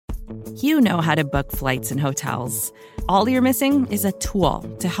You know how to book flights and hotels. All you're missing is a tool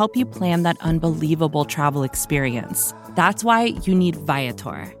to help you plan that unbelievable travel experience. That's why you need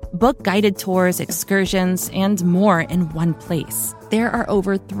Viator. Book guided tours, excursions, and more in one place. There are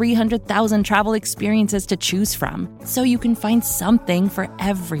over 300,000 travel experiences to choose from, so you can find something for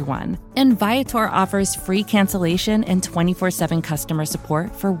everyone. And Viator offers free cancellation and 24/7 customer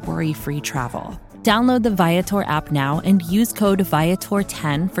support for worry-free travel. Download the Viator app now and use code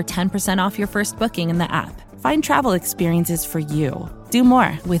Viator10 for 10% off your first booking in the app. Find travel experiences for you. Do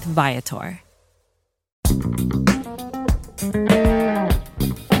more with Viator.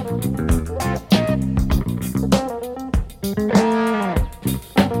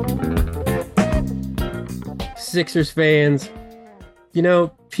 Sixers fans,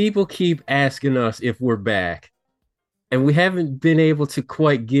 people keep asking us if we're back, and we haven't been able to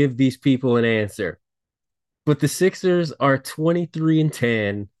quite give these people an answer. But the Sixers are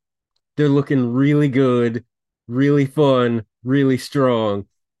 23-10. They're looking really good, really fun, really strong.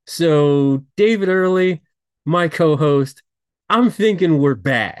 So, David Early, my co-host, I'm thinking we're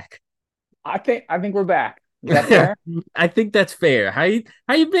back. I think we're back. Is that fair? I think that's fair. How you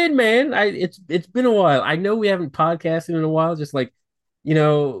been, man? It's been a while. I know we haven't podcasted in a while, just like,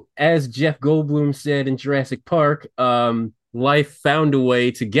 as Jeff Goldblum said in Jurassic Park, life found a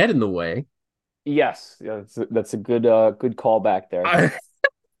way to get in the way. Yes, yeah, that's a good good callback there.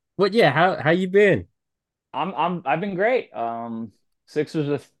 But yeah, how you been? I've been great. Sixers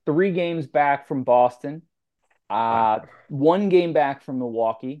are 3 games back from Boston. Wow. 1 game back from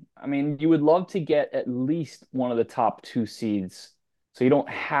Milwaukee. I mean, you would love to get at least one of the top 2 seeds, so you don't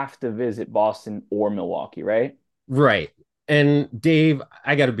have to visit Boston or Milwaukee, right? Right. And Dave,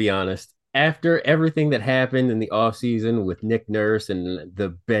 I got to be honest, after everything that happened in the offseason with Nick Nurse and the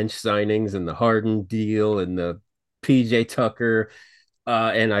bench signings and the Harden deal and the PJ Tucker,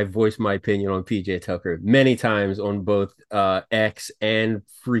 and I voiced my opinion on PJ Tucker many times on both X and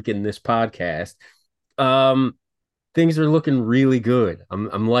freaking this podcast. Um, Things are looking really good.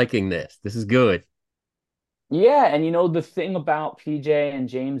 I'm liking this. This is good. Yeah, and the thing about PJ and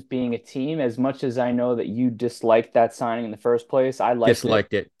James being a team, as much as I know that you disliked that signing in the first place, I liked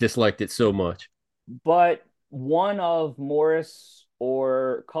it. Disliked it so much. But one of Morris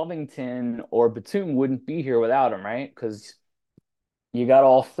or Covington or Batum wouldn't be here without him, right? Because you got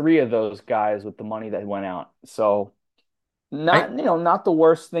all 3 of those guys with the money that went out. So I not the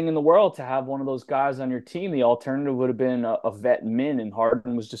worst thing in the world to have one of those guys on your team. The alternative would have been a vet min, and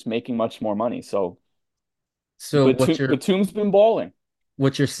Harden was just making much more money. So so Batum's been balling.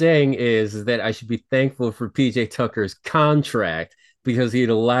 what you're saying is that I should be thankful for PJ Tucker's contract because he'd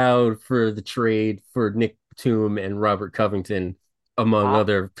allowed for the trade for Nick Batum and Robert Covington, among I,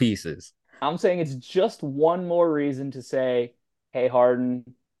 other pieces. I'm saying it's just one more reason to say, hey, Harden,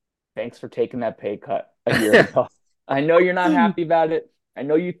 thanks for taking that pay cut a year ago. I know you're not happy about it. I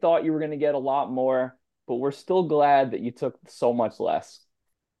know you thought you were going to get a lot more, but we're still glad that you took so much less.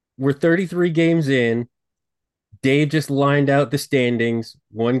 We're 33 games in. Dave just lined out the standings,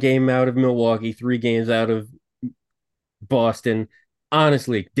 1 game out of Milwaukee, 3 games out of Boston.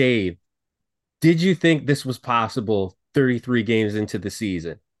 Honestly, Dave, did you think this was possible 33 games into the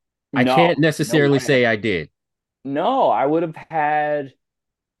season? I No, can't no necessarily way. say I did. No, I would have had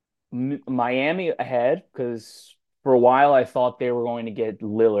Miami ahead because for a while I thought they were going to get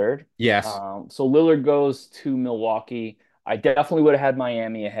Lillard. Yes. So Lillard goes to Milwaukee. I definitely would have had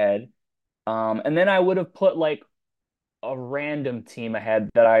Miami ahead. And then I would have put like a random team ahead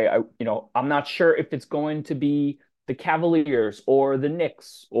that I'm not sure if it's going to be the Cavaliers or the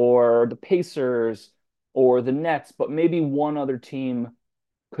Knicks or the Pacers or the Nets, but maybe one other team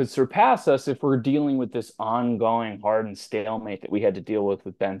could surpass us if we're dealing with this ongoing hardened stalemate that we had to deal with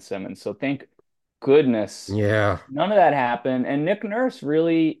Ben Simmons. So thank goodness Yeah. none of that happened. And Nick Nurse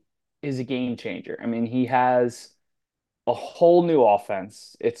really is a game changer. I mean, he has a whole new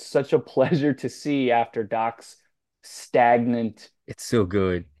offense. It's such a pleasure to see after Doc's stagnant, It's so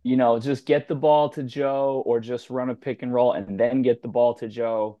good. just get the ball to Joe or just run a pick and roll and then get the ball to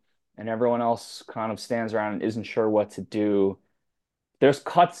Joe. And everyone else kind of stands around and isn't sure what to do. There's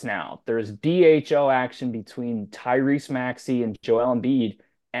cuts now. There's DHO action between Tyrese Maxey and Joel Embiid.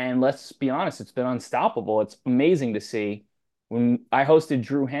 And let's be honest, it's been unstoppable. It's amazing to see. When I hosted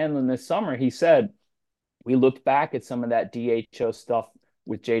Drew Hanlon this summer, he said, we looked back at some of that DHO stuff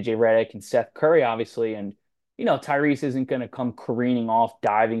with JJ Redick and Seth Curry, obviously, and Tyrese isn't going to come careening off,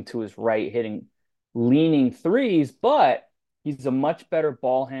 diving to his right, hitting leaning threes, but he's a much better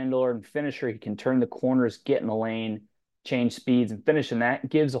ball handler and finisher. He can turn the corners, get in the lane, change speeds, and finish. And that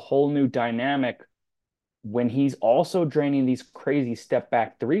gives a whole new dynamic when he's also draining these crazy step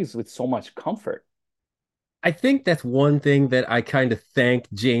back threes with so much comfort. I think that's one thing that I kind of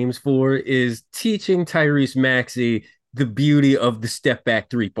thank James for is teaching Tyrese Maxey the beauty of the step back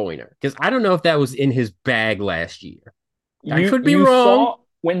 3-pointer. Because I don't know if that was in his bag last year. I You could be you wrong. saw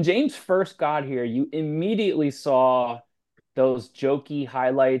when James first got here, you immediately saw those jokey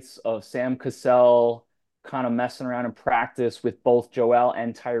highlights of Sam Cassell kind of messing around in practice with both Joel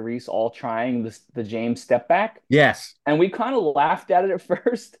and Tyrese all trying the James step back. Yes. And we kind of laughed at it at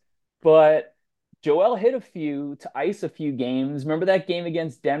first, but Joel hit a few to ice a few games. Remember that game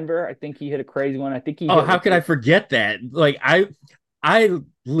against Denver? I think he hit a crazy one. I think he Oh, hit how like could I forget that? Like I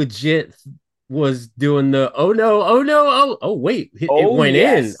legit was doing the oh no, oh no, oh wait, it oh went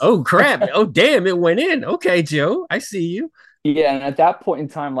in. yes. Oh crap. Oh damn, it went in. Okay, Joe, I see you. Yeah, and at that point in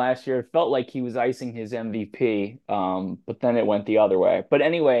time last year, it felt like he was icing his MVP. But then it went the other way. But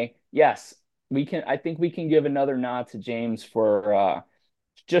anyway, yes, I think we can give another nod to James for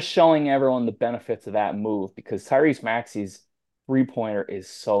just showing everyone the benefits of that move because Tyrese Maxey's 3-pointer is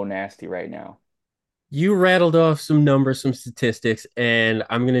so nasty right now. You rattled off some numbers, some statistics, and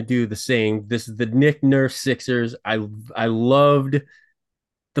I'm gonna do the same. This is the Nick Nurse Sixers. I loved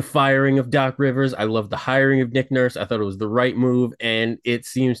the firing of Doc Rivers. I loved the hiring of Nick Nurse. I thought it was the right move, and it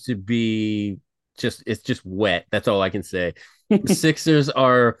seems to be it's just wet. That's all I can say. The Sixers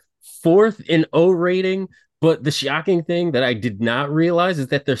are fourth in O rating, but the shocking thing that I did not realize is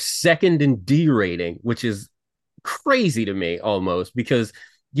that they're second in D rating, which is crazy to me almost because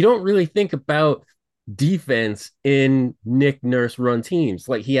you don't really think about defense in Nick Nurse run teams.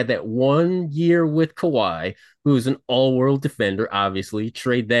 Like he had that 1 year with Kawhi, who's an all-world defender, obviously.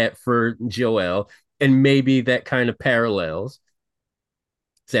 Trade that for Joel, and maybe that kind of parallels.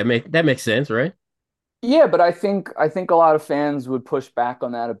 Does that makes sense, right? Yeah, but I think a lot of fans would push back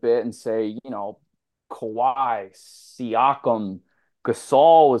on that a bit and say, Kawhi, Siakam,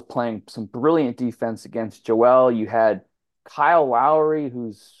 Gasol was playing some brilliant defense against Joel. You had Kyle Lowry,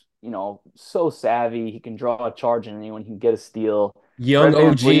 who's, so savvy. He can draw a charge on anyone, he can get a steal. Young Fred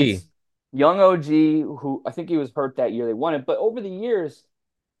OG. VanVleet's young OG, who I think he was hurt that year they won it. But over the years,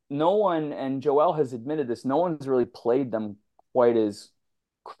 no one, and Joel has admitted this, no one's really played them quite as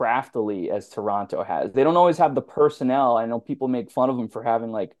craftily as Toronto has. They don't always have the personnel. I know people make fun of them for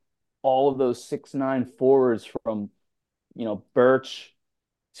having like all of those 6'9" forwards from, Birch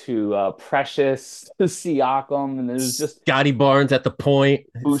to Precious to Siakam, and there's just Scotty Barnes at the point.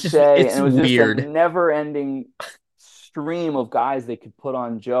 Boucher, and It's it was just a weird. never-ending stream of guys they could put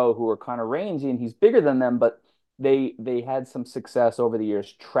on Joe who were kind of rangy, and he's bigger than them, but they had some success over the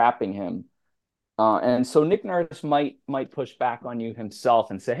years trapping him. And so Nick Nurse might push back on you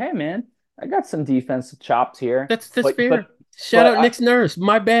himself and say, "Hey, man, I got some defensive chops here." That's But but fair. Shout but out I Nick Nurse.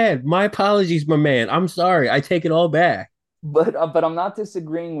 My bad. My apologies, my man. I'm sorry. I take it all back. but I'm not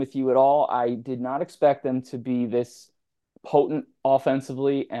disagreeing with you at all. I did not expect them to be this potent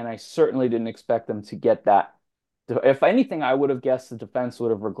offensively, and I certainly didn't expect them to get that. If anything, I would have guessed the defense would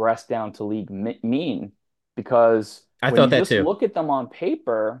have regressed down to league mean because I when thought you that just too. look at them on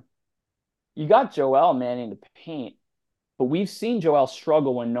paper, you got Joel manning the paint, but we've seen Joel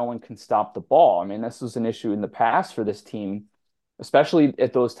struggle when no one can stop the ball. I mean, this was an issue in the past for this team, especially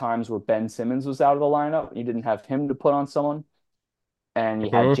at those times where Ben Simmons was out of the lineup. You didn't have him to put on someone, and you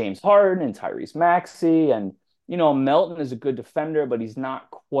had Mhm. James Harden and Tyrese Maxey, and Melton is a good defender, but he's not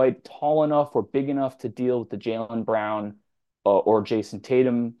quite tall enough or big enough to deal with the Jaylen Brown or Jason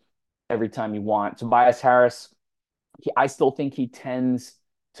Tatum every time you want. Tobias Harris, I still think he tends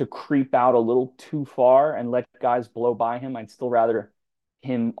to creep out a little too far and let guys blow by him. I'd still rather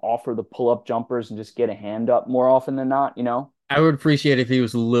him offer the pull up jumpers and just get a hand up more often than not. I would appreciate if he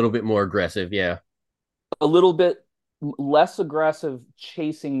was a little bit more aggressive. Yeah. A little bit less aggressive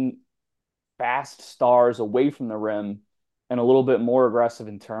chasing fast stars away from the rim and a little bit more aggressive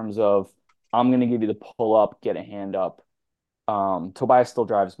in terms of I'm going to give you the pull up, get a hand up. Tobias still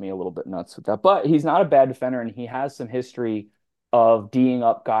drives me a little bit nuts with that, but he's not a bad defender, and he has some history of D'ing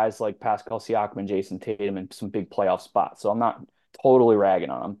up guys like Pascal Siakam and Jason Tatum in some big playoff spots. So I'm not totally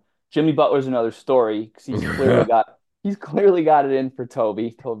ragging on him. Jimmy Butler's another story because he's clearly got it in for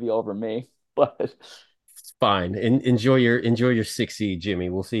Toby over me. But It's fine. Enjoy your 6 seed, Jimmy.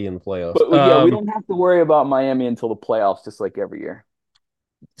 We'll see you in the playoffs. but yeah, we don't have to worry about Miami until the playoffs, just like every year.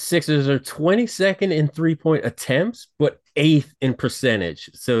 Sixers are 22nd in 3-point attempts, but eighth in percentage.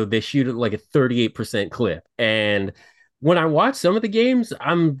 So they shoot at like a 38% clip. And when I watch some of the games,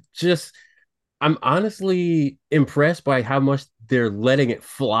 I'm honestly impressed by how much they're letting it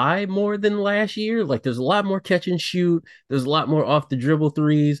fly more than last year. Like there's a lot more catch and shoot, there's a lot more off the dribble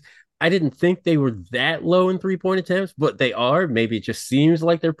threes. I didn't think they were that low in 3-point attempts, but they are. Maybe it just seems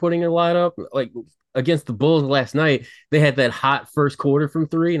like they're putting a lot up. Like against the Bulls last night, they had that hot first quarter from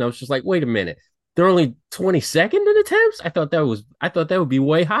three, and I was just like, wait a minute, they're only 22nd in attempts. I thought that would be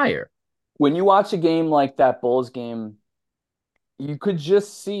way higher. When you watch a game like that Bulls game, you could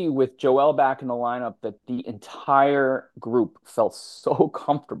just see with Joel back in the lineup that the entire group felt so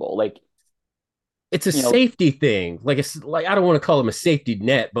comfortable. Like, It's a you know, safety thing. Like it's like I don't want to call him a safety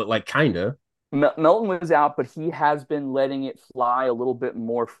net, but like kinda. Melton was out, but he has been letting it fly a little bit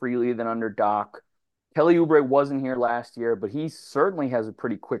more freely than under Doc. Kelly Oubre wasn't here last year, but he certainly has a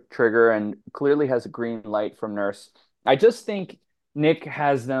pretty quick trigger and clearly has a green light from Nurse. I just think Nick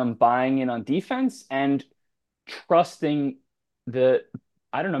has them buying in on defense and trusting the,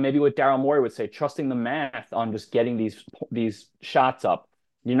 I don't know, maybe what Daryl Morey would say, trusting the math on just getting these shots up.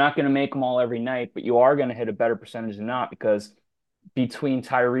 You're not going to make them all every night, but you are going to hit a better percentage than not because between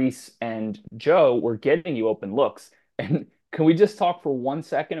Tyrese and Joe, we're getting you open looks. And can we just talk for 1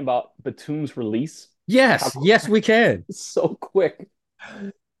 second about Batum's release? How Yes, yes, we can. so quick.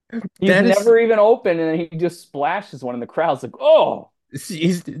 He's That is never even open, and he just splashes one in the crowd's like, oh,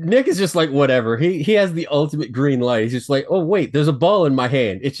 Nick is just like whatever. He has the ultimate green light. He's just like, oh wait, there's a ball in my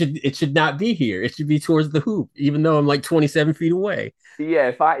hand. It should not be here. It should be towards the hoop, even though I'm like 27 feet away. yeah.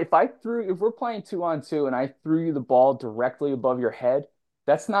 If we're playing 2-on-2 and I threw you the ball directly above your head,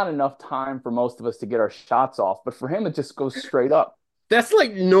 that's not enough time for most of us to get our shots off. But for him, it just goes straight up. That's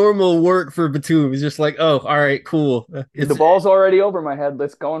like normal work for Batum. He's just like, oh, all right, cool. The ball's already over my head.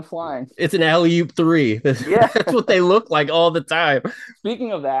 Let's go and flying. It's an alley oop three. Yeah. That's what they look like all the time.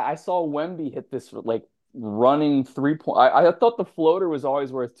 Speaking of that, I saw Wemby hit this like running 3 point. I thought the floater was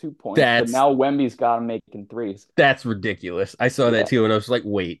always worth 2 points, but That's now Wemby's got him making threes. that's ridiculous. I saw that Yeah, too, and I was like,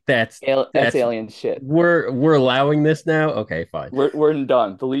 wait, that's that's alien shit. we're allowing this now. Okay, fine. We're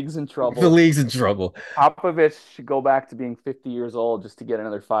done. The league's in The trouble. league's in trouble. Popovich should go back to being 50 years old just to get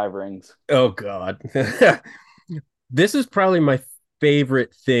another 5 rings. Oh God. This is probably my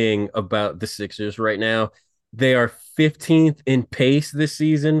favorite thing about the Sixers right now. They are 15th in pace this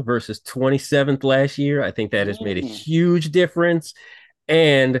season versus 27th last year. I think that has made a Mm. huge difference.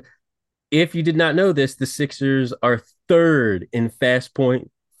 And if you did not know this, the Sixers are third in fast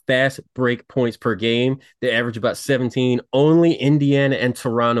break points per game. They average about 17. Only Indiana and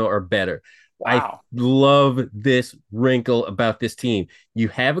Toronto are better. I Wow. love this wrinkle about this team. You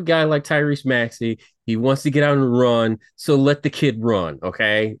have a guy like Tyrese Maxey. He wants to get out and run, so let the kid run.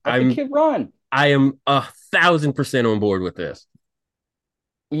 Okay, Let the kid run. I am 1,000% on board with this.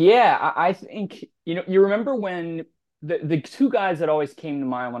 Yeah, I think you remember when the two guys that always came to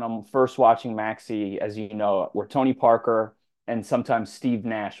mind when I'm first watching Maxi, as you know, were Tony Parker and sometimes Steve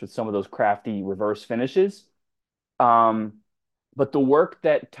Nash with some of those crafty reverse finishes. Um, but the work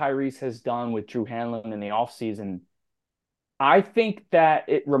that Tyrese has done with Drew Hanlon in the offseason, I think that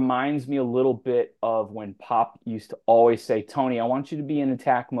it reminds me a little bit of when Pop used to always say, Tony, I want you to be in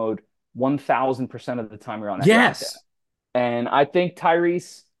attack mode 1000% of the time you're on that lockdown. Yes, And I think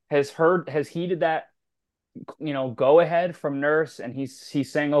Tyrese has heeded that, go ahead from Nurse, and he's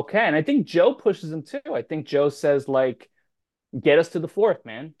saying okay. And I think Joe pushes him too. I think Joe says like, get us to the fourth,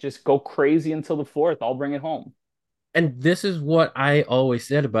 man. Just go crazy until the fourth. I'll bring it home. and this is what I always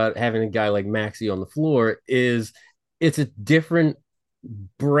said about having a guy like Maxey on the floor is it's a different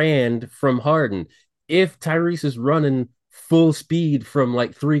brand from Harden. If Tyrese is running full speed from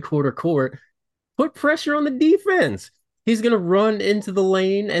like three-quarter court, put pressure on the defense. He's going to run into the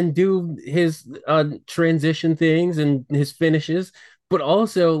lane and do his transition things and his finishes, but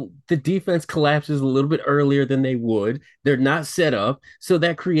also the defense collapses a little bit earlier than they would. They're not set up, so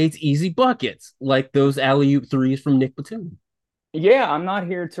that creates easy buckets like those alley oop threes from Nick Batum. Yeah, I'm not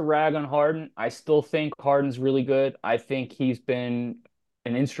here to rag on Harden. I still think Harden's really good. I think he's been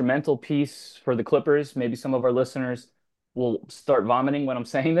an instrumental piece for the Clippers. Maybe some of our listeners will start vomiting when I'm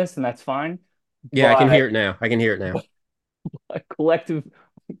saying this, and that's fine. Yeah, I can But hear it now. I can hear it now. collective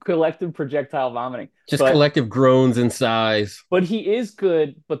collective projectile vomiting. Just But collective groans and sighs. he is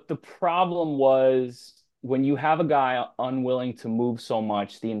good. But the problem was when you have a guy unwilling to move so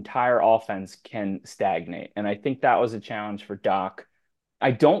much, the entire offense can stagnate. And I think that was a challenge for Doc.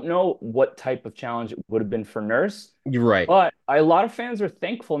 I don't know what type of challenge it would have been for Nurse, You're right. but a lot of fans are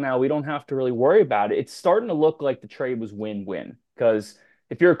thankful now we don't have to really worry about it. It's starting to look like the trade was win-win because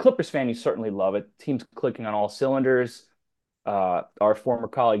if you're a Clippers fan, you certainly love it. Team's clicking on all cylinders. Our former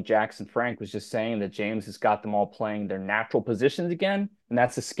colleague Jackson Frank was just saying that James has got them all playing their natural positions again, and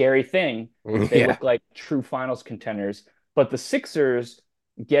that's a scary thing. They Yeah. look like true finals contenders. But the Sixers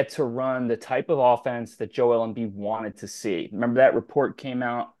get to run the type of offense that Joel Embiid wanted to see. Remember that report came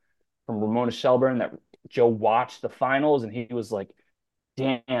out from Ramona Shelburne that Joe watched the finals and he was like,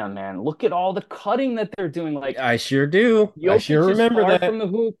 damn, man, look at all the cutting that they're doing. Like I sure do. I sure Jokic is remember far from that.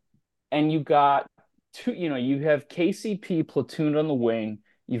 the hoop, and you got two, you have KCP platooned on the wing.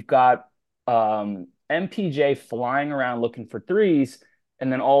 You've got MPJ flying around looking for threes,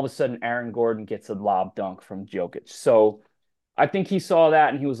 and then all of a sudden Aaron Gordon gets a lob dunk from Jokic. So I think he saw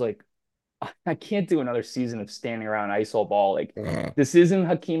that and he was like, I can't do another season of standing around iso ball. Like this isn't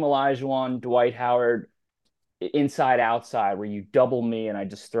Hakeem Olajuwon, Dwight Howard inside outside where you double me and I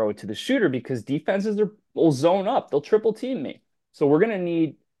just throw it to the shooter because will zone up. They'll triple team me. So we're going to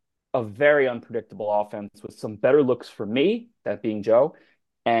need a very unpredictable offense with some better looks for me, that being Joe,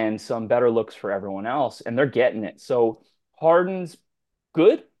 and some better looks for everyone else. And they're getting it. So Harden's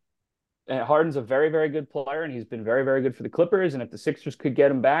good. And Harden's a very, very good player, and he's been very, very good for the Clippers. And if the Sixers could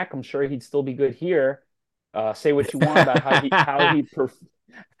get him back, I'm sure he'd still be good here. Say what you want about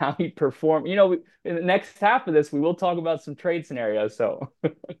how he performed. In the next half of this, we will talk about some trade scenarios. So,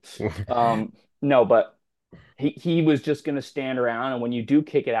 no, but he was just going to stand around, and when you do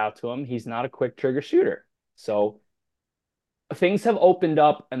kick it out to him, he's not a quick trigger shooter. So things have opened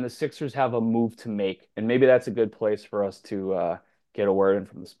up, and the Sixers have a move to make, and maybe that's a good place for us to get a word in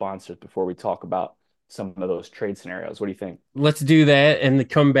from the sponsors before we talk about some of those trade scenarios. What do you think? Let's do that and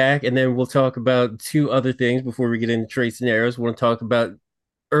come back, and then we'll talk about two other things before we get into trade scenarios. We want to talk about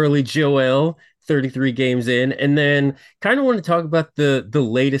early Joel, 33 games in, and then kind of want to talk about the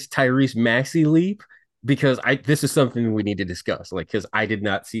latest Tyrese Maxey leap because this is something we need to discuss. Like, because I did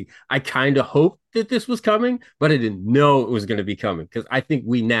not see, I kind of hoped that this was coming, but I didn't know it was going to be coming because I think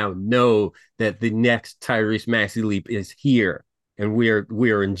we now know that the next Tyrese Maxey leap is here, and we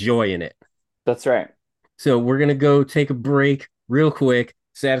are enjoying it. That's right. So we're gonna go take a break real quick,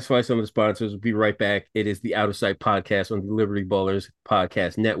 satisfy some of the sponsors. We'll be right back. It is the Out of Sight podcast on the Liberty Ballers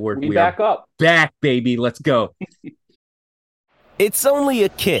Podcast Network. We back are up. Back, baby. Let's go. It's only a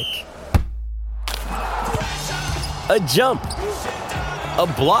kick, a jump,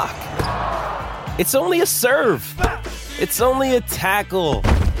 a block. It's only a serve. It's only a tackle,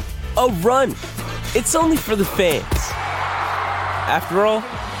 a run. It's only for the fans. After all,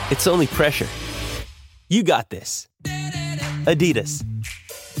 it's only pressure. You got this. Adidas.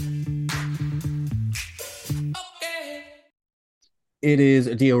 It is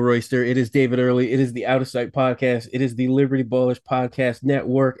Adil Royster. It is David Early. It is the Out of Sight podcast. It is the Liberty Ballers Podcast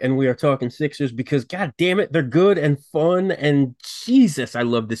Network. And we are talking Sixers because, God damn it, they're good and fun. And Jesus, I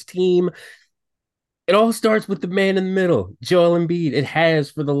love this team. It all starts with the man in the middle, Joel Embiid. It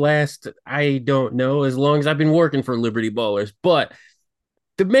has for the last, I don't know, as long as I've been working for Liberty Ballers. But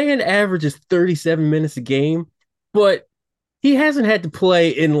the man averages 37 minutes a game, but he hasn't had to play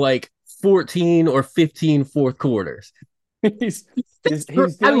in like 14 or 15 fourth quarters. He's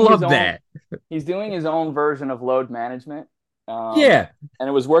I love that. He's doing his own version of load management. Yeah. And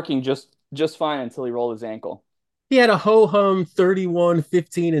it was working just fine until he rolled his ankle. He had a ho-hum 31,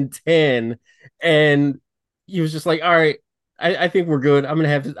 15, and 10. And he was just like, all right, I think we're good. I'm gonna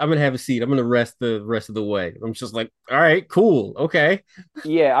have a seat. I'm gonna rest the rest of the way. I'm just like, all right, cool, okay.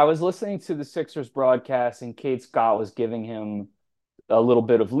 Yeah, I was listening to the Sixers broadcast, and Kate Scott was giving him a little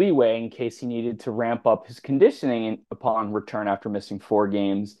bit of leeway in case he needed to ramp up his conditioning upon return after missing 4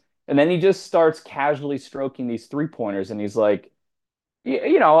 games. And then he just starts casually stroking these 3-pointers, and he's like,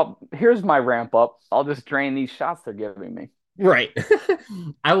 here's my ramp up. I'll just drain these shots they're giving me. Right.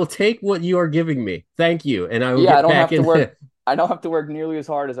 I will take what you are giving me. Thank you. And I will I get don't back have to work. I don't have to work nearly as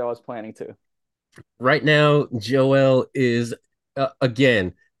hard as I was planning to. Right now, Joel is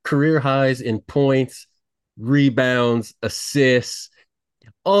again career highs in points, rebounds, assists,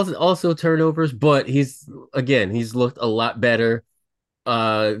 also turnovers, but he's looked a lot better.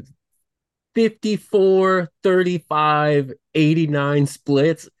 54, 35, 89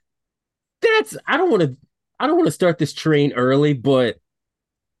 splits. I don't want to start this train early, but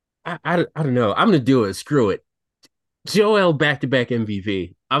I don't know. I'm gonna do it. Screw it. Joel back-to-back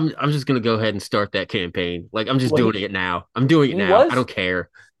MVP. I'm just gonna go ahead and start that campaign. Like I'm just doing it now. I'm doing it now. I don't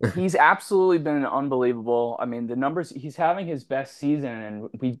care. He's absolutely been unbelievable. I mean, the numbers, he's having his best season,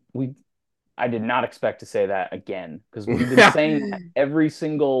 and I did not expect to say that again because we've been saying that every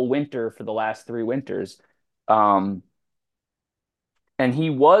single winter for the last 3 winters. And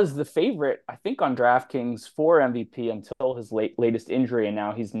he was the favorite, I think, on DraftKings for MVP until his latest injury, and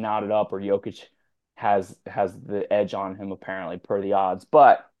now he's knotted up, or Jokic has the edge on him apparently per the odds.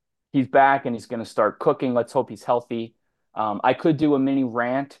 But he's back and he's going to start cooking. Let's hope he's healthy. I could do a mini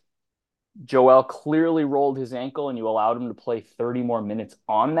rant. Joel clearly rolled his ankle, and you allowed him to play 30 more minutes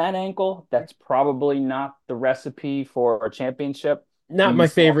on that ankle. That's probably not the recipe for a championship. Not We my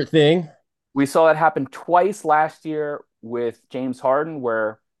saw favorite thing. we saw it happen twice last year with James Harden,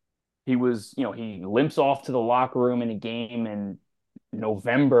 where he limps off to the locker room in a game in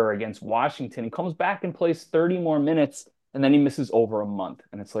November against Washington. He comes back and plays 30 more minutes, and then he misses over a month.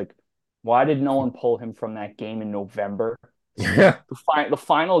 And it's like, why did no one pull him from that game in November? The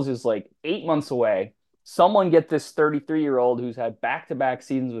finals is like 8 months away. Someone get this 33-year-old who's had back-to-back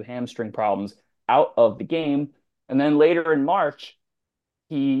seasons with hamstring problems out of the game. And then later in March,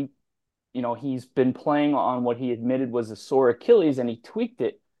 he, he's been playing on what he admitted was a sore Achilles, and he tweaked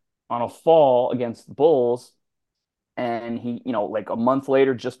it on a fall against the Bulls. And he, like a month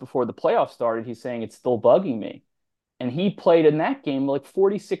later, just before the playoffs started, he's saying it's still bugging me. And he played in that game like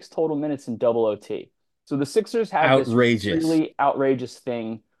 46 total minutes in double OT. So the Sixers have this Outrageous. really outrageous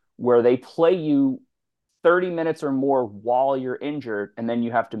thing where they play you 30 minutes or more while you're injured, and then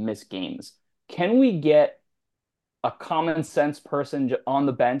you have to miss games. Can we get a common sense person on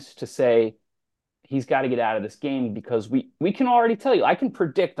the bench to say he's got to get out of this game? Because we can already tell you, I can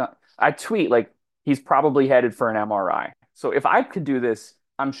predict. I tweet like he's probably headed for an MRI. So if I could do this,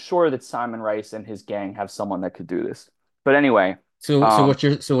 I'm sure that Simon Rice and his gang have someone that could do this. But anyway, So what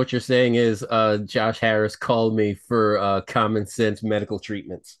you're saying is Josh Harris called me for common sense medical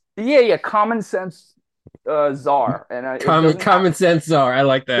treatments. yeah, common sense czar, and Common sense czar. I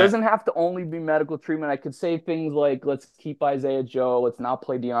like that. Doesn't have to only be medical treatment. I could say things like, let's keep Isaiah Joe, let's not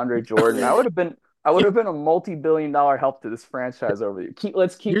play DeAndre Jordan. I would have been a multi-billion-dollar help to this franchise over here.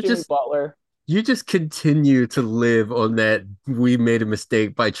 Let's keep Jimmy Butler. You just continue to live on that we made a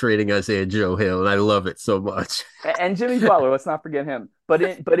mistake by trading Isaiah Joe Hill, and I love it so much. And Jimmy Butler, let's not forget him. But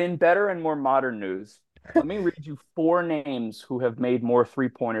in better and more modern news, let me read you 4 names who have made more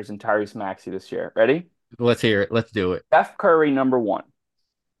three-pointers than Tyrese Maxey this year. Ready? Let's hear it. Let's do it. Steph Curry, number 1.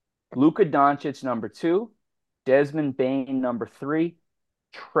 Luka Doncic, number 2. Desmond Bane, number 3.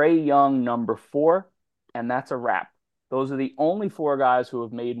 Trae Young, number 4. And that's a wrap. Those are the only 4 guys who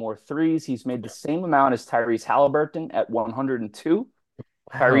have made more threes. He's made the same amount as Tyrese Halliburton at 102. Wow.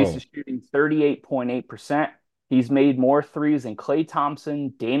 Tyrese is shooting 38.8%. He's made more threes than Klay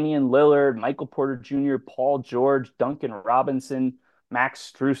Thompson, Damian Lillard, Michael Porter Jr., Paul George, Duncan Robinson,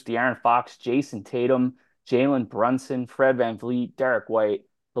 Max Strus, De'Aaron Fox, Jason Tatum, Jalen Brunson, Fred VanVleet, Derek White.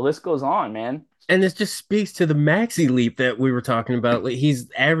 The list goes on, man. And this just speaks to the Maxey leap that we were talking about. Like, he's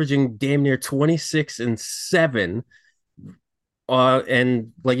averaging damn near 26 and 7.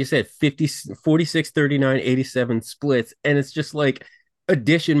 And like you said, 50, 46, 39, 87 splits. And it's just like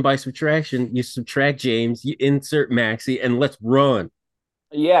addition by subtraction. You subtract James, you insert Maxey, and let's run.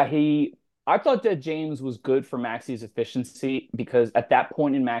 Yeah, I thought that James was good for Maxey's efficiency because at that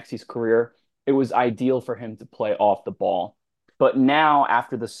point in Maxey's career, it was ideal for him to play off the ball. But now,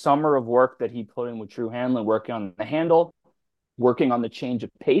 after the summer of work that he put in with Drew Hanlen, working on the handle, working on the change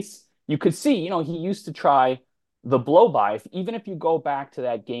of pace, you could see, he used to try the blow-by. Even if you go back to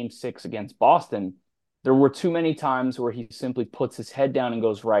that Game 6 against Boston, there were too many times where he simply puts his head down and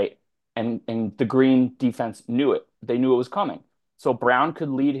goes right, and the Green defense knew it. They knew it was coming. So Brown could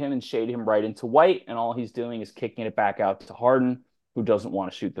lead him and shade him right into White, and all he's doing is kicking it back out to Harden, who doesn't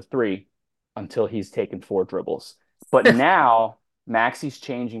want to shoot the 3 until he's taken 4 dribbles. But now Maxey's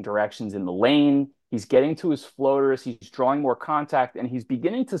changing directions in the lane. He's getting to his floaters. He's drawing more contact, and he's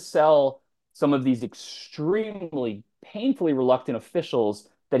beginning to sell some of these extremely painfully reluctant officials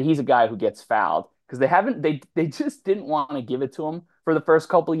that he's a guy who gets fouled because they just didn't want to give it to him for the first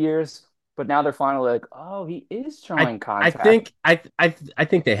couple of years. But now they're finally like, oh, he is trying contact. I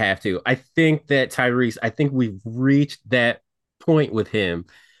think they have to. I think that Tyrese, I think we've reached that point with him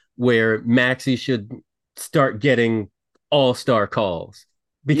where Maxey should start getting all-star calls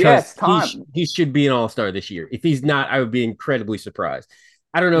because he should be an all-star this year. If he's not, I would be incredibly surprised.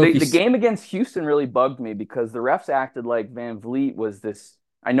 I don't know. The game against Houston really bugged me because the refs acted like VanVleet was this.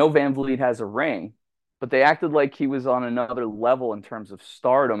 I know VanVleet has a ring, but they acted like he was on another level in terms of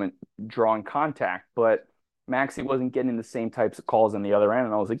stardom and drawing contact. But Maxey wasn't getting the same types of calls on the other end.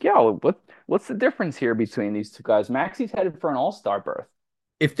 And I was like, yo, what's the difference here between these two guys? Maxey's headed for an all-star berth.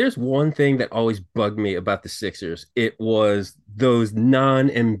 If there's one thing that always bugged me about the Sixers, it was those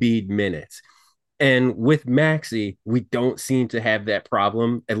non-Embiid minutes. And with Maxey, we don't seem to have that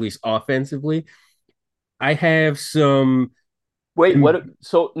problem, at least offensively. I have some... Wait, what?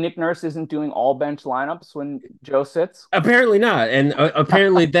 So Nick Nurse isn't doing all bench lineups when Joe sits? Apparently not. And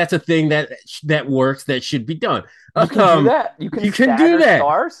apparently that's a thing that works, that should be done. You can do that. You can do that.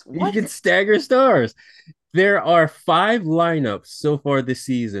 Stars? What? You can stagger stars. There are 5 lineups so far this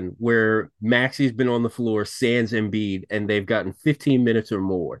season where Maxey's been on the floor, sans Embiid, and they've gotten 15 minutes or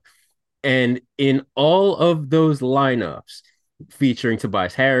more. And in all of those lineups, featuring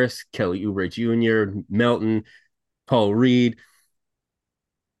Tobias Harris, Kelly Oubre Jr., Melton, Paul Reed.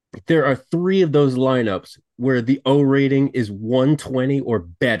 There are 3 of those lineups where the O rating is 120 or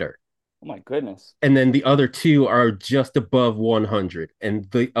better. Oh my goodness. And then the other 2 are just above 100. And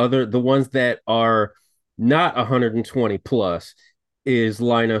the ones that are not 120 plus is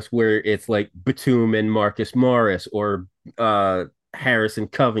lineups where it's like Batum and Marcus Morris or Harris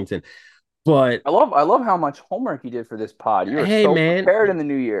and Covington. But I love how much homework you did for this pod. You were hey so man, prepared in the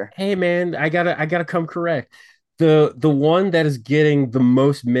new year. hey man, I gotta come correct. The one that is getting the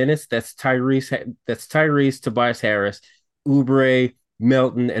most minutes, that's Tyrese, Tobias Harris, Oubre,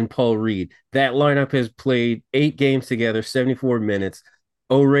 Melton, and Paul Reed. That lineup has played 8 games together, 74 minutes,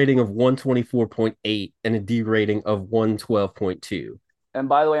 O rating of 124.8 and a D rating of 112.2. And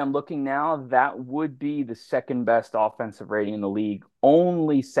by the way, I'm looking now. That would be the second best offensive rating in the league,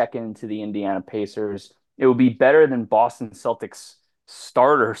 only second to the Indiana Pacers. It would be better than Boston Celtics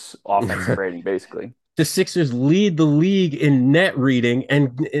starters offensive rating, basically. The Sixers lead the league in net rating,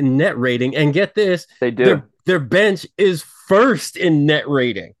 and get this, They do. their bench is first in net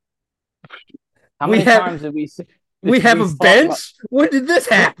rating. How many times did we have a bench? When did this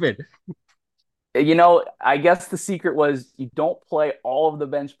happen? I guess the secret was you don't play all of the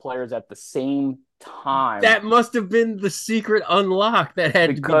bench players at the same time. That must have been the secret unlock that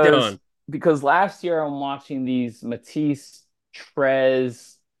had to be done. Because last year I'm watching these Matisse,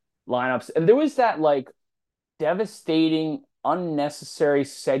 Trez lineups, and there was that like devastating, unnecessary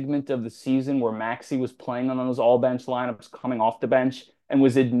segment of the season where Maxey was playing on those all bench lineups coming off the bench and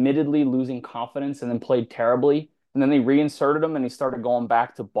was admittedly losing confidence and then played terribly. And then they reinserted him and he started going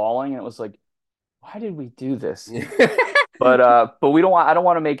back to balling, and it was like, why did we do this? But we don't want. I don't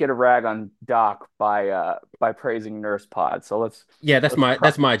want to make it a rag on Doc by praising Nurse Pod. So that's my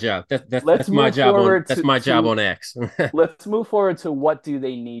job. That's my job on X. Let's move forward to what do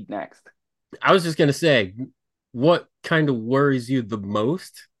they need next. I was just gonna say, what kind of worries you the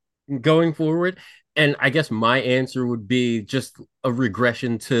most going forward? And I guess my answer would be just a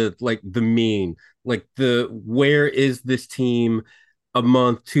regression to like the mean, like where is this team a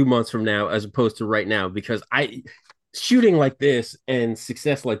month, 2 months from now, as opposed to right now? Because shooting like this and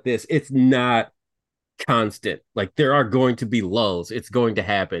success like this, it's not constant. Like there are going to be lulls. It's going to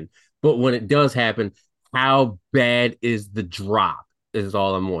happen. But when it does happen, how bad is the drop is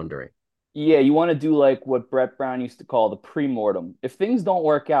all I'm wondering. Yeah, you want to do like what Brett Brown used to call the pre-mortem. If things don't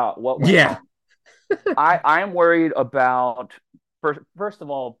work out, what went wrong? I am worried about, first of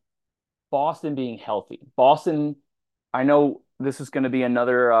all, Boston being healthy. Boston, I know this is going to be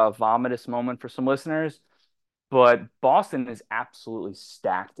another vomitous moment for some listeners, but Boston is absolutely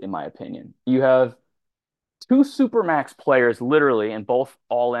stacked, in my opinion. You have 2 Supermax players, literally, and both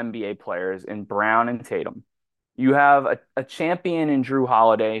all NBA players in Brown and Tatum. You have a champion in Drew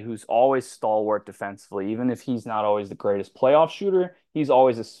Holiday who's always stalwart defensively. Even if he's not always the greatest playoff shooter, he's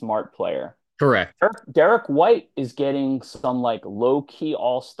always a smart player. Correct. Derek White is getting some like low-key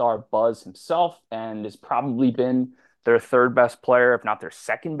all-star buzz himself and has probably been their 3rd best player, if not their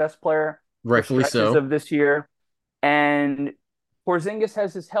 2nd best player. Rightfully so. Of this year. And Porzingis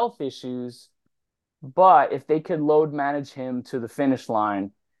has his health issues, but if they could load manage him to the finish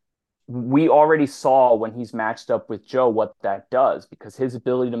line, we already saw when he's matched up with Joe what that does, because his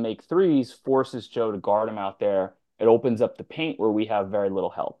ability to make threes forces Joe to guard him out there. It opens up the paint where we have very little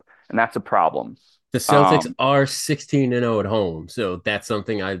help, and that's a problem. The Celtics are 16-0 at home, so that's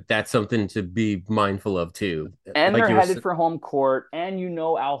something to be mindful of too. And like they're headed for home court, and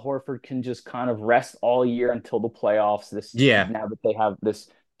Al Horford can just kind of rest all year until the playoffs. Now that they have this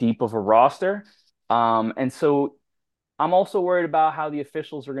deep of a roster, and so I'm also worried about how the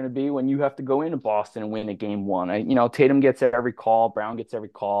officials are going to be when you have to go into Boston and win a game 1. Tatum gets every call, Brown gets every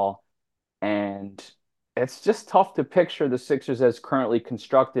call, and it's just tough to picture the Sixers as currently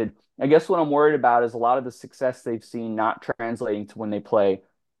constructed. I guess what I'm worried about is a lot of the success they've seen not translating to when they play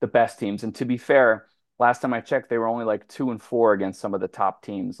the best teams. And to be fair, last time I checked, they were only like 2-4 against some of the top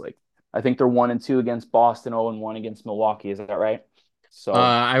teams. Like I think they're 1-2 against Boston, 0-1 against Milwaukee. Is that right? So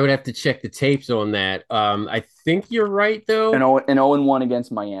I would have to check the tapes on that. I think you're right though. And 0-1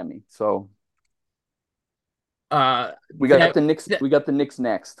 against Miami. So we got the Knicks. We got the Knicks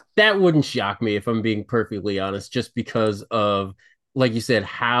next. That wouldn't shock me if I'm being perfectly honest, just because of, like you said,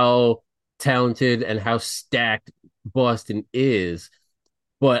 how talented and how stacked Boston is.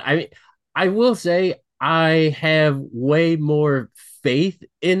 But I will say I have way more faith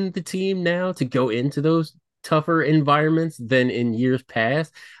in the team now to go into those tougher environments than in years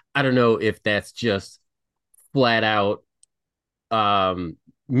past. I don't know if that's just flat out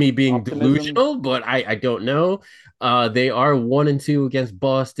me being Optimism. delusional, but I don't know. They are 1-2 against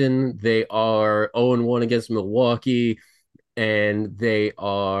Boston. They are 0-1 against Milwaukee, and they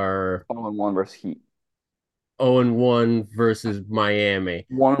are 1-1 versus Heat. 0-1 versus Miami.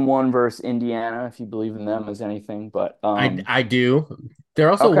 1-1 versus Indiana, if you believe in them as anything. But I do. They're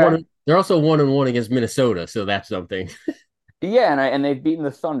also okay. one. They're also 1-1 against Minnesota, so that's something. Yeah, and they've beaten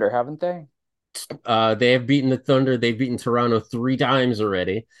the Thunder, haven't they? They have beaten the Thunder. They've beaten Toronto 3 times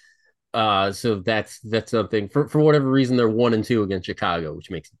already. So that's something. For whatever reason, they're 1-2 against Chicago,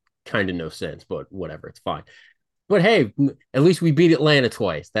 which makes kind of no sense, but whatever, it's fine. But hey, at least we beat Atlanta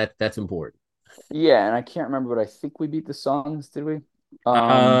twice. That's important. Yeah, and I can't remember, but I think we beat the Suns, did we?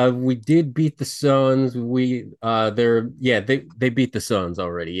 Um, We did beat the Suns. They beat the Suns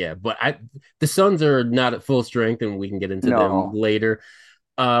already. Yeah, but the Suns are not at full strength, and we can get into them no. later.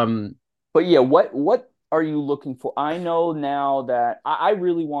 Um, But yeah, what are you looking for? I know now that I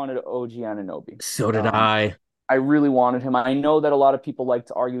really wanted OG Anunoby. so did Um, I. I really wanted him. I know that a lot of people like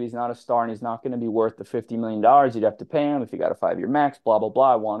to argue he's not a star and he's not going to be worth the $50 million you'd have to pay him if you got a 5-year max, blah, blah,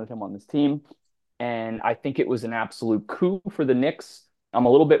 blah. I wanted him on this team. And I think it was an absolute coup for the Knicks. I'm a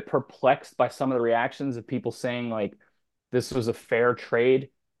little bit perplexed by some of the reactions of people saying like this was a fair trade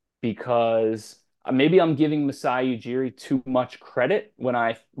because maybe I'm giving Masai Ujiri too much credit when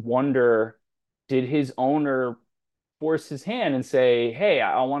I wonder, did his owner force his hand and say, hey,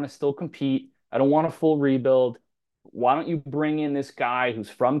 I want to still compete. I don't want a full rebuild. Why don't you bring in this guy who's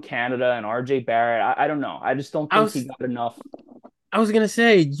from Canada and RJ Barrett? I don't know. I just don't I think he was got enough. I was gonna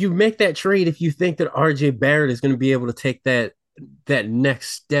say you make that trade if you think that RJ Barrett is going to be able to take that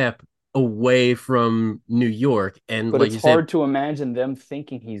next step away from New York, and But like it's you said, hard to imagine them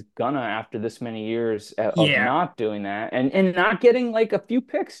thinking he's gonna after this many years of yeah. not doing that and not getting like a few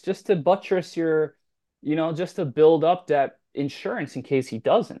picks just to buttress your, just to build up that insurance in case he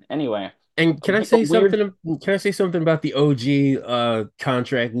doesn't. Anyway, And a weird, Can I say something about the OG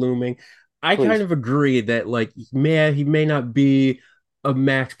contract looming? I kind please. of agree that like he may not be a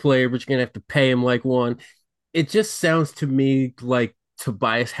max player, but you're gonna have to pay him like one. It just sounds to me like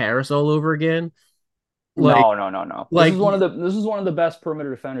Tobias Harris all over again. Like No, no, no, no. like This is one of the best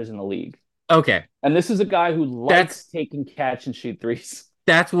perimeter defenders in the league. okay, And this is a guy who that's likes taking catch and shoot threes.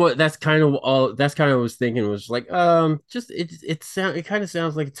 that's kind of what I was thinking was like just it kind of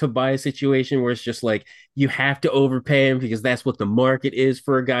sounds like a Tobias situation where it's just like you have to overpay him because that's what the market is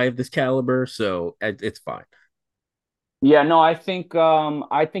for a guy of this caliber, so it's fine. Yeah, no, I think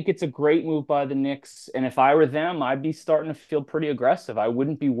it's a great move by the Knicks. And if I were them, I'd be starting to feel pretty aggressive. I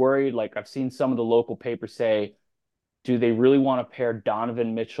wouldn't be worried. Like I've seen some of the local papers say, do they really want to pair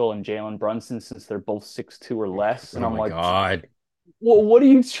Donovan Mitchell and Jalen Brunson since they're both 6'2" or less? And Oh I'm my like, god, well, what are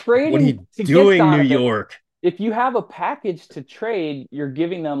you what are trading you to get doing, New Donovan? York? If you have a package to trade, you're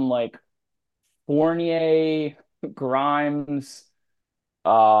giving them like Fournier, Grimes,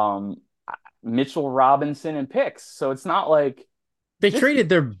 um, Mitchell Robinson, and picks. So it's not like They just traded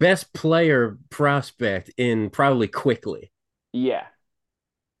their best player prospect in probably quickly. yeah.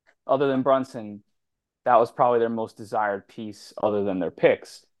 Other than Brunson, that was probably their most desired piece, other than their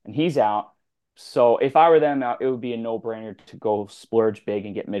picks, and he's out. So if I were them, it would be a no-brainer to go splurge big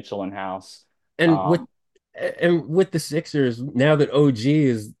and get Mitchell in house. And with Um, the Sixers, now that OG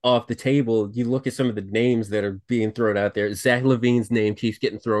is off the table, you look at some of the names that are being thrown out there. Zach Levine's name keeps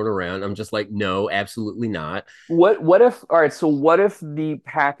getting thrown around. I'm just like, no, absolutely not. what if all right, so what if the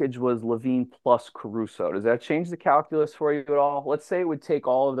package was Levine plus Caruso? Does that change the calculus for you at all? Let's say it would take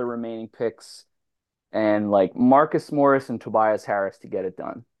all of the remaining picks and like Marcus Morris and Tobias Harris to get it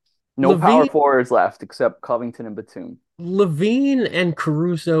done. No power Levine, forwards left except Covington and Batum. Levine and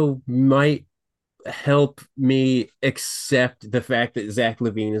Caruso might help me accept the fact that Zach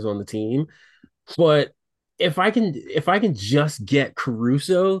Levine is on the team, but if I can just get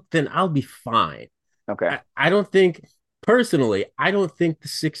Caruso, then I'll be fine. Okay. I don't think personally, I don't think the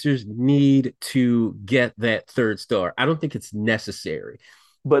Sixers need to get that third star. I don't think it's necessary.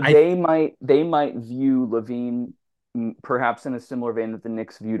 But I they might view Levine perhaps in a similar vein that the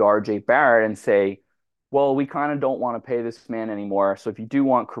Knicks viewed RJ Barrett and say, well, we kind of don't want to pay this man anymore. So if you do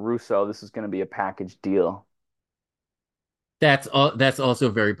want Caruso, this is going to be a package deal. that's also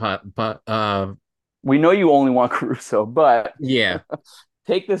very We know you only want Caruso, but yeah.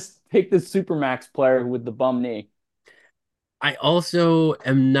 take this supermax player with the bum knee. I also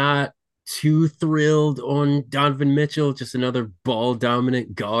am not too thrilled on Donovan Mitchell, just another ball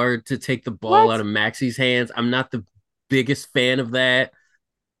dominant guard to take the ball out What? of Maxi's hands. I'm not the biggest fan of that.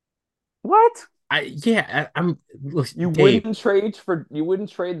 What? I'm look, You Dave. wouldn't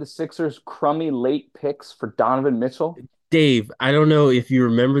trade the Sixers' crummy late picks for Donovan Mitchell? Dave, I don't know if you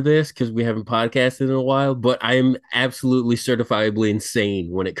remember this because we haven't podcasted in a while, but I am absolutely certifiably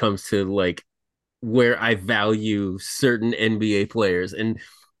insane when it comes to like where I value certain NBA players. And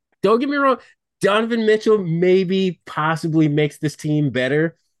don't get me wrong, Donovan Mitchell maybe possibly makes this team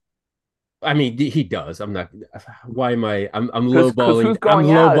better. I mean, he does. I'm not. Why am I? I'm Because lowballing. who's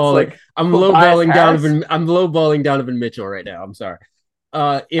going out? It's like I'm Tobias lowballing Harris. Donovan. I'm lowballing Donovan Mitchell right now. I'm sorry.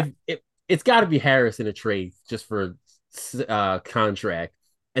 If it's got to be Harris in a trade just for contract,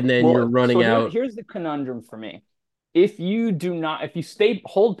 and then you're Well, running so out. here's the conundrum for me. If you stay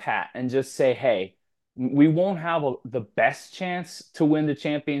hold pat and just say, hey, we won't have the best chance to win the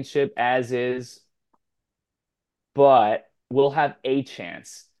championship as is, but we'll have a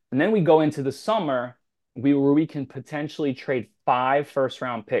chance. And then we go into the summer where we can potentially trade 5 first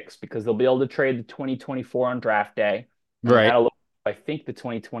round picks because they'll be able to trade the 2024 on draft day. And then Right. that'll, I think, the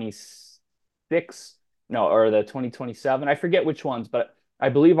 2026, no, or the 2027. I forget which ones, but I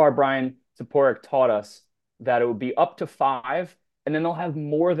believe our Brian Toporek taught us that it would be up to 5, and then they'll have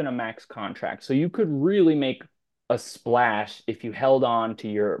more than a max contract. So you could really make a splash if you held on to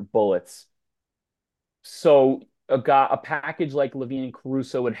your bullets. So a package like Levine and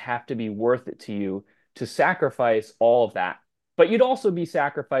Caruso would have to be worth it to you to sacrifice all of that. But you'd also be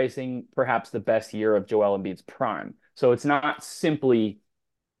sacrificing perhaps the best year of Joel Embiid's prime. So it's not simply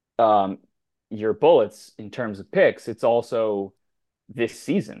um, your bullets in terms of picks. It's also this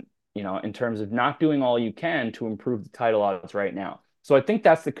season, in terms of not doing all you can to improve the title odds right now. So I think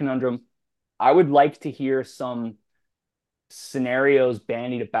that's the conundrum. I would like to hear some scenarios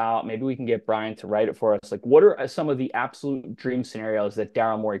bandied about. Maybe we can get Brian to write it for us. Like, what are some of the absolute dream scenarios that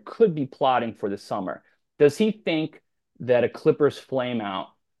Daryl Morey could be plotting for the summer? Does he think that a Clippers flameout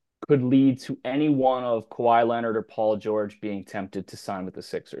could lead to any one of Kawhi Leonard or Paul George being tempted to sign with the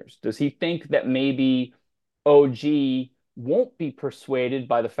Sixers? Does he think that maybe OG won't be persuaded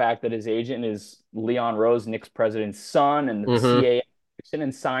by the fact that his agent is Leon Rose, Knicks president's son, and the Mm-hmm. CAA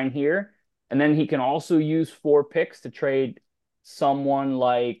and sign here? And then he can also use 4 picks to trade someone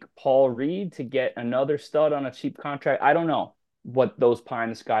like Paul Reed to get another stud on a cheap contract. I don't know what those pie in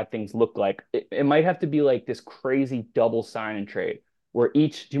the sky things look like. It might have to be like this crazy double sign and trade where do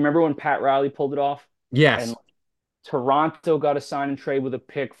you remember when Pat Riley pulled it off? And Yes. Toronto got a sign and trade with a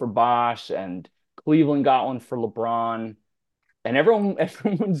pick for Bosh, and Cleveland got one for LeBron, and everyone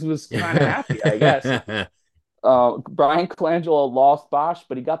was kind of happy, I guess. Brian Colangelo lost Bosh,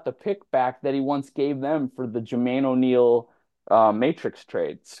 but he got the pick back that he once gave them for the Jermaine O'Neal Matrix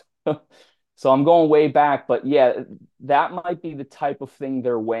trades. So I'm going way back, but yeah, that might be the type of thing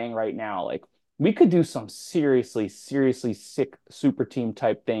they're weighing right now. Like, we could do some seriously, seriously sick super team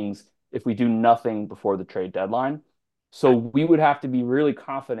type things if we do nothing before the trade deadline. So we would have to be really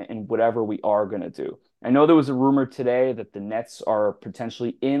confident in whatever we are going to do. I know there was a rumor today that the Nets are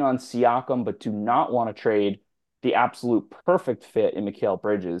potentially in on Siakam, but do not want to trade the absolute perfect fit in Mikal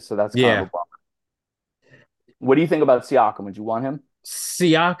Bridges. So that's kind of Yeah. a bummer. What do you think about Siakam? Would you want him?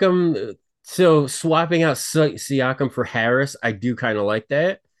 Siakam. So swapping out Siakam for Harris, I do kind of like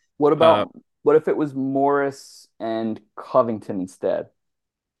that. What Uh, about what if it was Morris and Covington instead?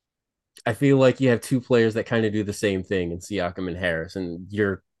 I feel like you have two players that kind of do the same thing in Siakam and Harris, and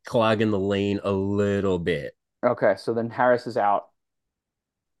you're clogging the lane a little bit. Okay, so then Harris is out.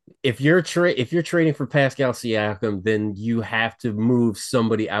 If you're trading for Pascal Siakam, then you have to move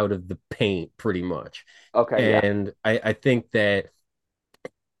somebody out of the paint pretty much. Okay, yeah. And I think that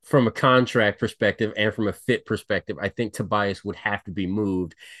from a contract perspective and from a fit perspective, I think Tobias would have to be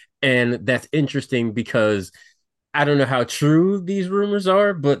moved. And that's interesting because I don't know how true these rumors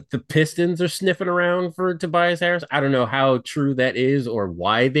are, but the Pistons are sniffing around for Tobias Harris. I don't know how true that is or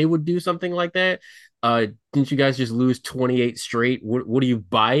why they would do something like that. Didn't you guys just lose 28 straight? What are you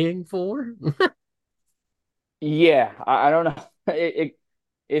buying for? Yeah, I don't know.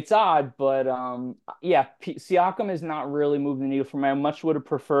 It's odd, but yeah, Siakam is not really moving the needle for me. I much would have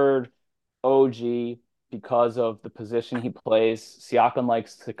preferred OG because of the position he plays. Siakam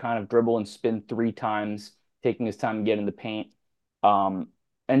likes to kind of dribble and spin 3 times, taking his time to get in the paint. Um,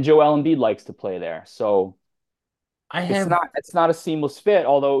 and Joel Embiid likes to play there. So I it's have not a seamless fit,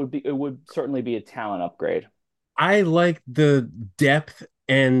 although it would certainly be a talent upgrade. I like the depth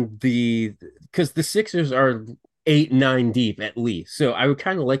and the because the Sixers are 8, 9 deep at least. So I would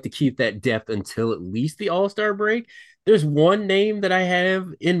kind of like to keep that depth until at least the All-Star break. There's one name that I have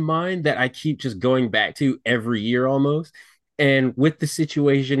in mind that I keep just going back to every year almost. And with the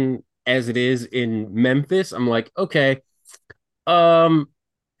situation as it is in Memphis, I'm like, okay, um,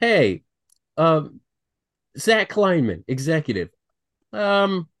 hey, um, Zach Kleinman, executive.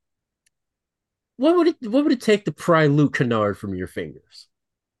 Um, what would it take to pry Luke Kennard from your fingers?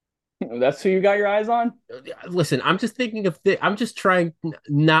 That's who you got your eyes on? Listen, I'm just thinking of I'm just trying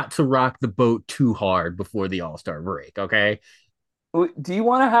not to rock the boat too hard before the All-Star break, okay? Do you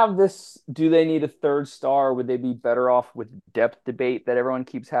want to have this? Do they need a third star? Would they be better off with depth debate that everyone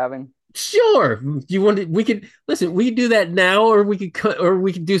keeps having? Sure. You want to, we could listen, we could do that now, or we could cut, or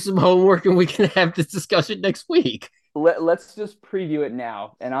we could do some homework and we can have this discussion next week. Let's just preview it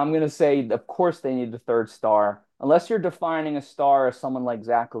now. And I'm going to say, of course, they need the third star. Unless you're defining a star as someone like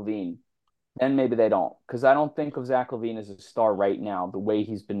Zach LaVine, then maybe they don't. Because I don't think of Zach LaVine as a star right now, the way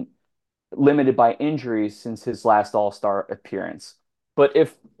he's been limited by injuries since his last All-Star appearance. But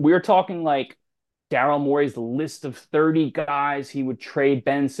if we're talking like Daryl Morey's list of 30 guys he would trade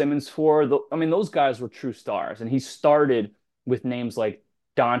Ben Simmons for, I mean, those guys were true stars. And he started with names like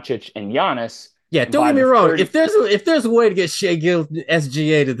Doncic and Giannis. Yeah, don't get me wrong. If there's a way to get Shai Gilgeous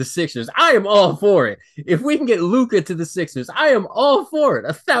SGA to the Sixers, I am all for it. If we can get Luka to the Sixers, I am all for it.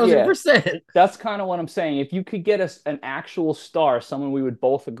 1,000%. That's kind of what I'm saying. If you could get us an actual star, someone we would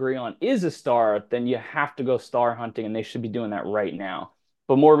both agree on is a star, then you have to go star hunting, and they should be doing that right now.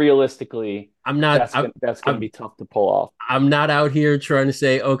 But more realistically, that's going to be tough to pull off. I'm not out here trying to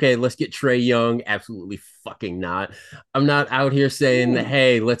say, okay, let's get Trae Young. Absolutely fucking not. I'm not out here saying that,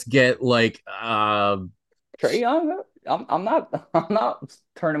 hey, let's get like Trae Young. I'm not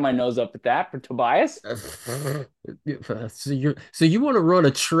turning my nose up at that for Tobias. So you want to run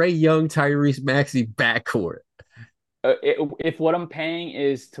a Trae Young, Tyrese Maxey backcourt? If what I'm paying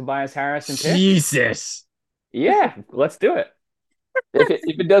is Tobias Harris and Jesus, yeah, let's do it.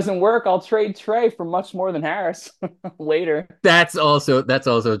 If it doesn't work, I'll trade Trae for much more than Harris later. That's also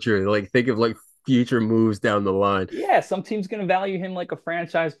true. Like, think of like future moves down the line. Yeah, some team's gonna value him like a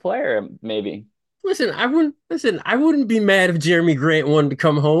franchise player, maybe. Listen, I wouldn't be mad if Jeremy Grant wanted to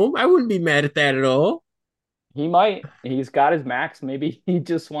come home. I wouldn't be mad at that at all. He might. He's got his max. Maybe he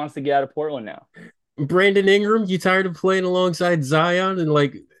just wants to get out of Portland now. Brandon Ingram, you tired of playing alongside Zion and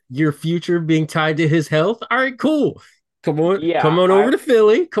like your future being tied to his health? All right, cool. Come on over to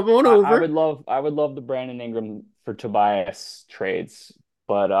Philly. Come on over. I would love the Brandon Ingram for Tobias trades,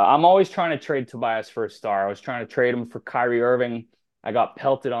 but I'm always trying to trade Tobias for a star. I was trying to trade him for Kyrie Irving. I got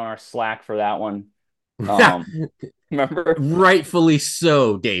pelted on our Slack for that one. Remember? Rightfully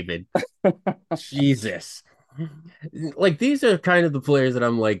so, David. Jesus. Like, these are kind of the players that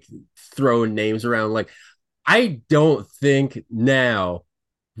I'm like throwing names around. Like, I don't think now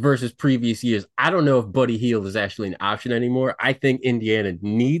versus previous years, I don't know if Buddy Hield is actually an option anymore. I think Indiana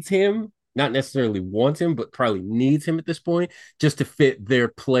needs him, not necessarily wants him, but probably needs him at this point just to fit their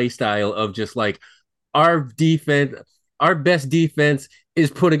play style of just like our defense. Our best defense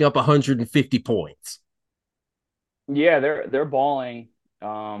is putting up 150 points. Yeah, they're balling.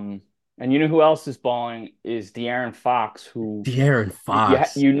 And you know who else is balling is De'Aaron Fox, De'Aaron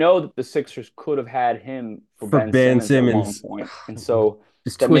Fox. You know that the Sixers could have had him for Ben Simmons at one point. And so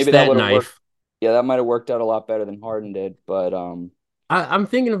just twist that knife. Worked. Yeah, that might have worked out a lot better than Harden did. But I'm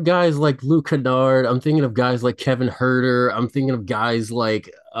thinking of guys like Luke Kennard. I'm thinking of guys like Kevin Huerter. I'm thinking of guys like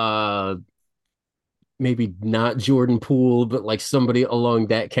maybe not Jordan Poole, but like somebody along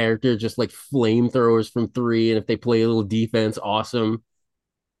that character, just like flamethrowers from three. And if they play a little defense, awesome.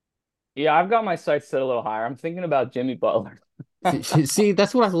 Yeah, I've got my sights set a little higher. I'm thinking about Jimmy Butler. See,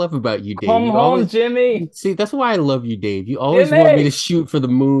 that's what I love about you, Dave. Come home, Jimmy. See, that's why I love you, Dave. You always want me to shoot for the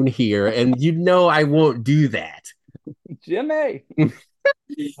moon here, and you know I won't do that. Jimmy.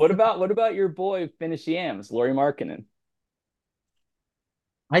 What about your boy Finish Yams, Lauri Markkanen?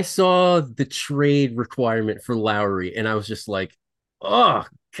 I saw the trade requirement for Lowry, and I was just like, oh,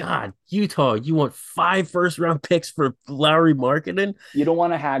 God, Utah, you want 5 first-round picks for Lauri Markkanen? You don't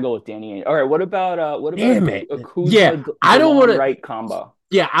want to haggle with Danny Ainge. All right, what about Damn a Kuzma, I don't want to right combo?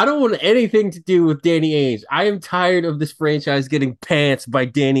 Yeah, I don't want anything to do with Danny Ainge. I am tired of this franchise getting pants by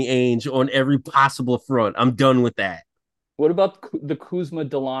Danny Ainge on every possible front. I'm done with that. What about the Kuzma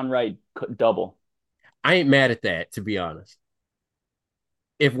DeLon Wright double? I ain't mad at that, to be honest.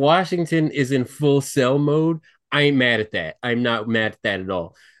 If Washington is in full sell mode, I ain't mad at that. I'm not mad at that at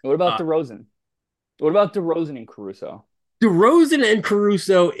all. What about DeRozan? What about DeRozan and Caruso? DeRozan and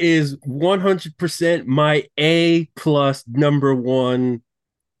Caruso is 100% my A+ number one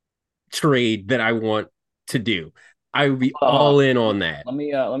trade that I want to do. I would be all in on that. Let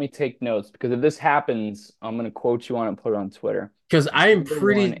me take notes, because if this happens, I'm going to quote you on it and put it on Twitter. Because I'm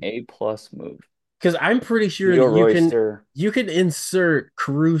pretty A+ move. Because I'm pretty sure you can insert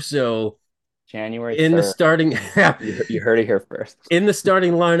Caruso January in 3rd. the starting. You heard it here first. In the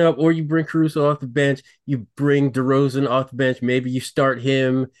starting lineup, or you bring Caruso off the bench, you bring DeRozan off the bench. Maybe you start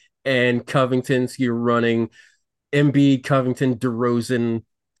him and Covington. So you're running Embiid, Covington, DeRozan,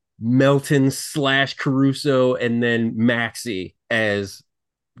 Melton slash Caruso, and then Maxey as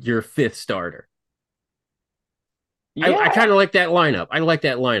your fifth starter. I Yeah, kind of like that lineup. I like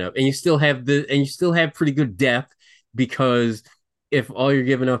that lineup, and you still have pretty good depth because if all you're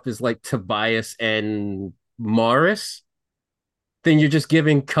giving up is like Tobias and Morris, then you're just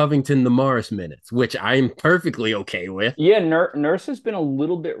giving Covington the Morris minutes, which I'm perfectly okay with. yeah. Nurse has been a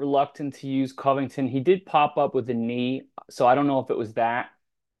little bit reluctant to use Covington. He did pop up with a knee, so I don't know if it was that.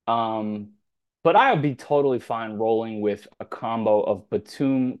 Um, but I would be totally fine rolling with a combo of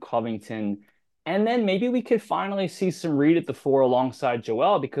Batum, Covington, and then maybe we could finally see some Reed at the four alongside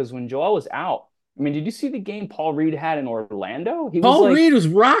Joel because when Joel was out, I mean, did you see the game Paul Reed had in Orlando? He was Paul like, Reed was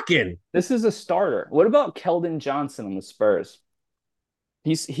rocking. this is a starter. What about Keldon Johnson on the Spurs?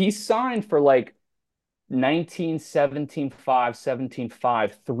 He's signed for like 19, 17.5,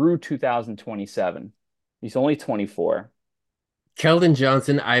 17.5 through 2027. He's only 24. Keldon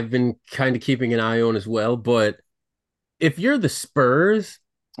Johnson, I've been kind of keeping an eye on as well. But if you're the Spurs,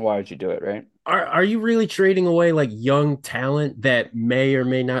 Why would you do it, right? are you really trading away like young talent that may or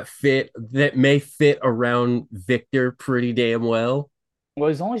may not fit, that may fit around Victor pretty damn well? Well,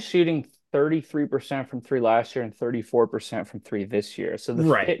 he's only shooting 33% from three last year and 34% from three this year. So the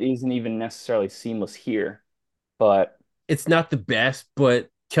Right. fit isn't even necessarily seamless here. But It's not the best, but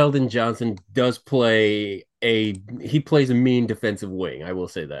Keldon Johnson does play he plays a mean defensive wing. I will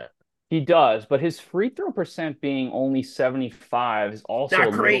say that. he does. But his free throw percent being only 75 is also a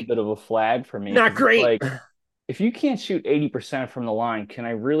Not little great. bit of a flag for me Not because it's great. like, if you can't shoot 80% from the line, can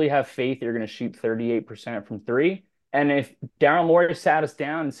I really have faith you're going to shoot 38% from three? And if Daryl Morey sat us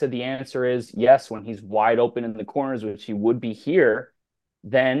down and said the answer is yes when he's wide open in the corners, which he would be here,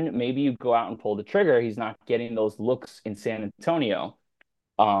 then maybe you go out and pull the trigger. He's not getting those looks in San Antonio.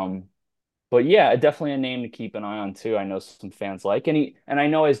 Um, but yeah, definitely a name to keep an eye on too. I know some fans like, and I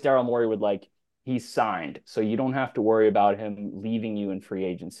know as Daryl Morey would like, he's signed, so you don't have to worry about him leaving you in free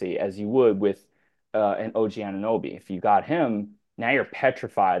agency as you would with an OG Anunoby. If you got him, now you're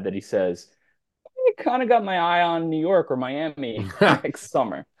petrified that he says, I kind of got my eye on New York or Miami next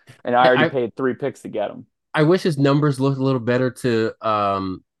summer, and I already I, paid three picks to get him. I wish his numbers looked a little better to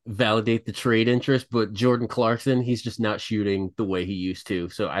validate the trade interest, but Jordan Clarkson, he's just not shooting the way he used to.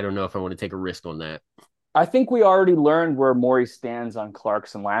 So I don't know if I want to take a risk on that. I think we already learned where Morey stands on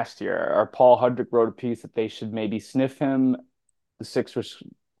Clarkson last year. Or Paul Hudrick wrote a piece that they should maybe sniff him. The Sixers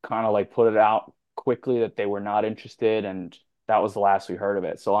kind of like put it out quickly that they were not interested, and that was the last we heard of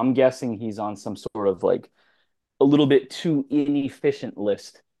it. So I'm guessing he's on some sort of like a little bit too inefficient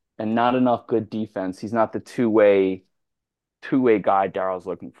list and not enough good defense. He's not the two way guy Daryl's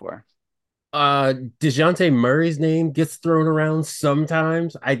looking for. DeJounte Murray's name gets thrown around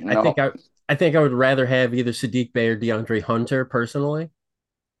sometimes. No, I think I would rather have either Sadiq Bey or DeAndre Hunter personally.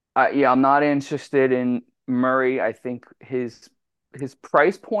 yeah, I'm not interested in Murray. I think his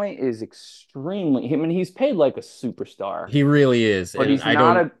price point is extremely. I mean, he's paid like a superstar, He really is. but And I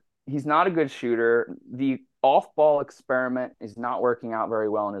don't he's not a good shooter. The off-ball experiment is not working out very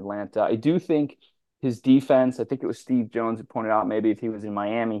well in Atlanta. I do think his defense, I think it was Steve Jones who pointed out maybe if he was in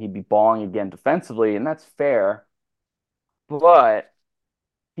Miami, he'd be balling again defensively, and that's fair. But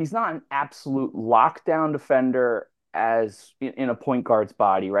he's not an absolute lockdown defender as in a point guard's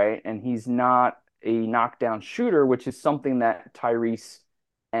body, right? And he's not a knockdown shooter, which is something that Tyrese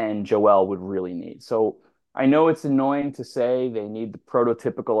and Joel would really need. So I know it's annoying to say they need the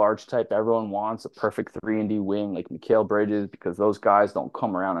prototypical archetype everyone wants, a perfect 3-and-D wing like Mikal Bridges, because those guys don't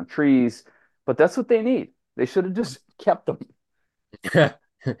come around on trees, but that's what they need. They should have just kept them.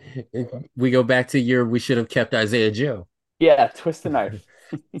 we go back to we should have kept Isaiah Joe. Yeah, twist the knife.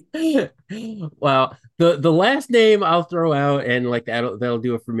 Well, the last name I'll throw out, and like that'll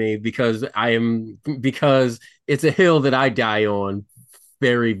do it for me because because it's a hill that I die on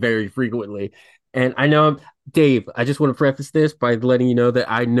very, very frequently. And I know, Dave, I just want to preface this by letting you know that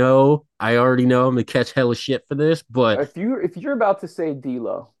I already know I'm gonna catch hella shit for this, but If you're about to say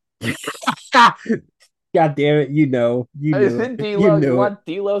D'Lo, God damn it, you is knew it it. D'Lo? You want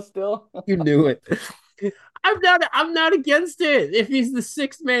D'Lo still? You knew it. I'm not against it. If he's the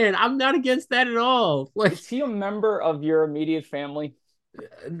sixth man, I'm not against that at all. Like Is he a member of your immediate family?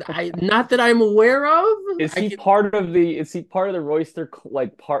 not that I'm aware of. Is he part of the Royster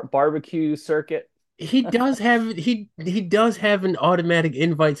like barbecue circuit? He does have an automatic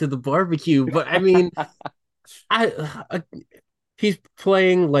invite to the barbecue, but I mean, I he's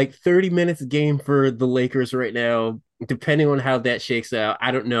playing like 30 minutes a game for the Lakers right now. Depending on how that shakes out, I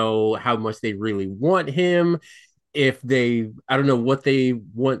don't know how much they really want him. I don't know what they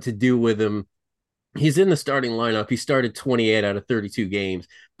want to do with him. He's in the starting lineup. He started 28 out of 32 games,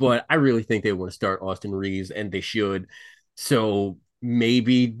 but I really think they want to start Austin Reeves, and they should. So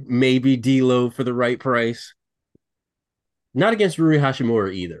maybe D'Lo for the right price. Not against Rui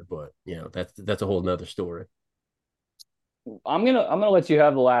Hashimura either, but that's a whole nother story. I'm gonna let you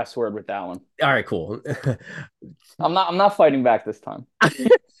have the last word with that one. All right, cool. I'm not fighting back this time.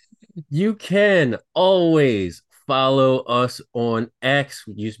 You can always follow us on X.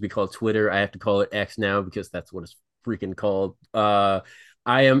 It used to be called Twitter. I have to call it X now because that's what it's freaking called. I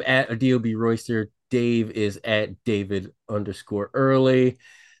am at Adobe Royster. Dave is at David_Early.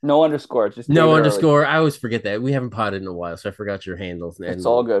 No underscore, just No David underscore. Early. I always forget that. We haven't potted in a while, so I forgot your handles. It's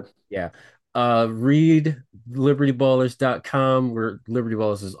all good. Yeah. Read libertyballers.com, where Liberty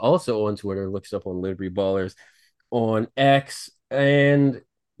Ballers is also on Twitter. Looks up on Liberty Ballers on X. And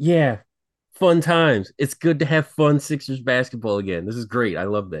yeah, fun times. It's good to have fun Sixers basketball again. This is great. I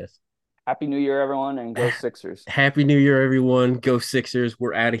love this. Happy New Year, everyone, and go Sixers. Happy New Year, everyone. Go Sixers.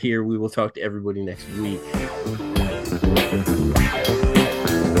 We're out of here. We will talk to everybody next week.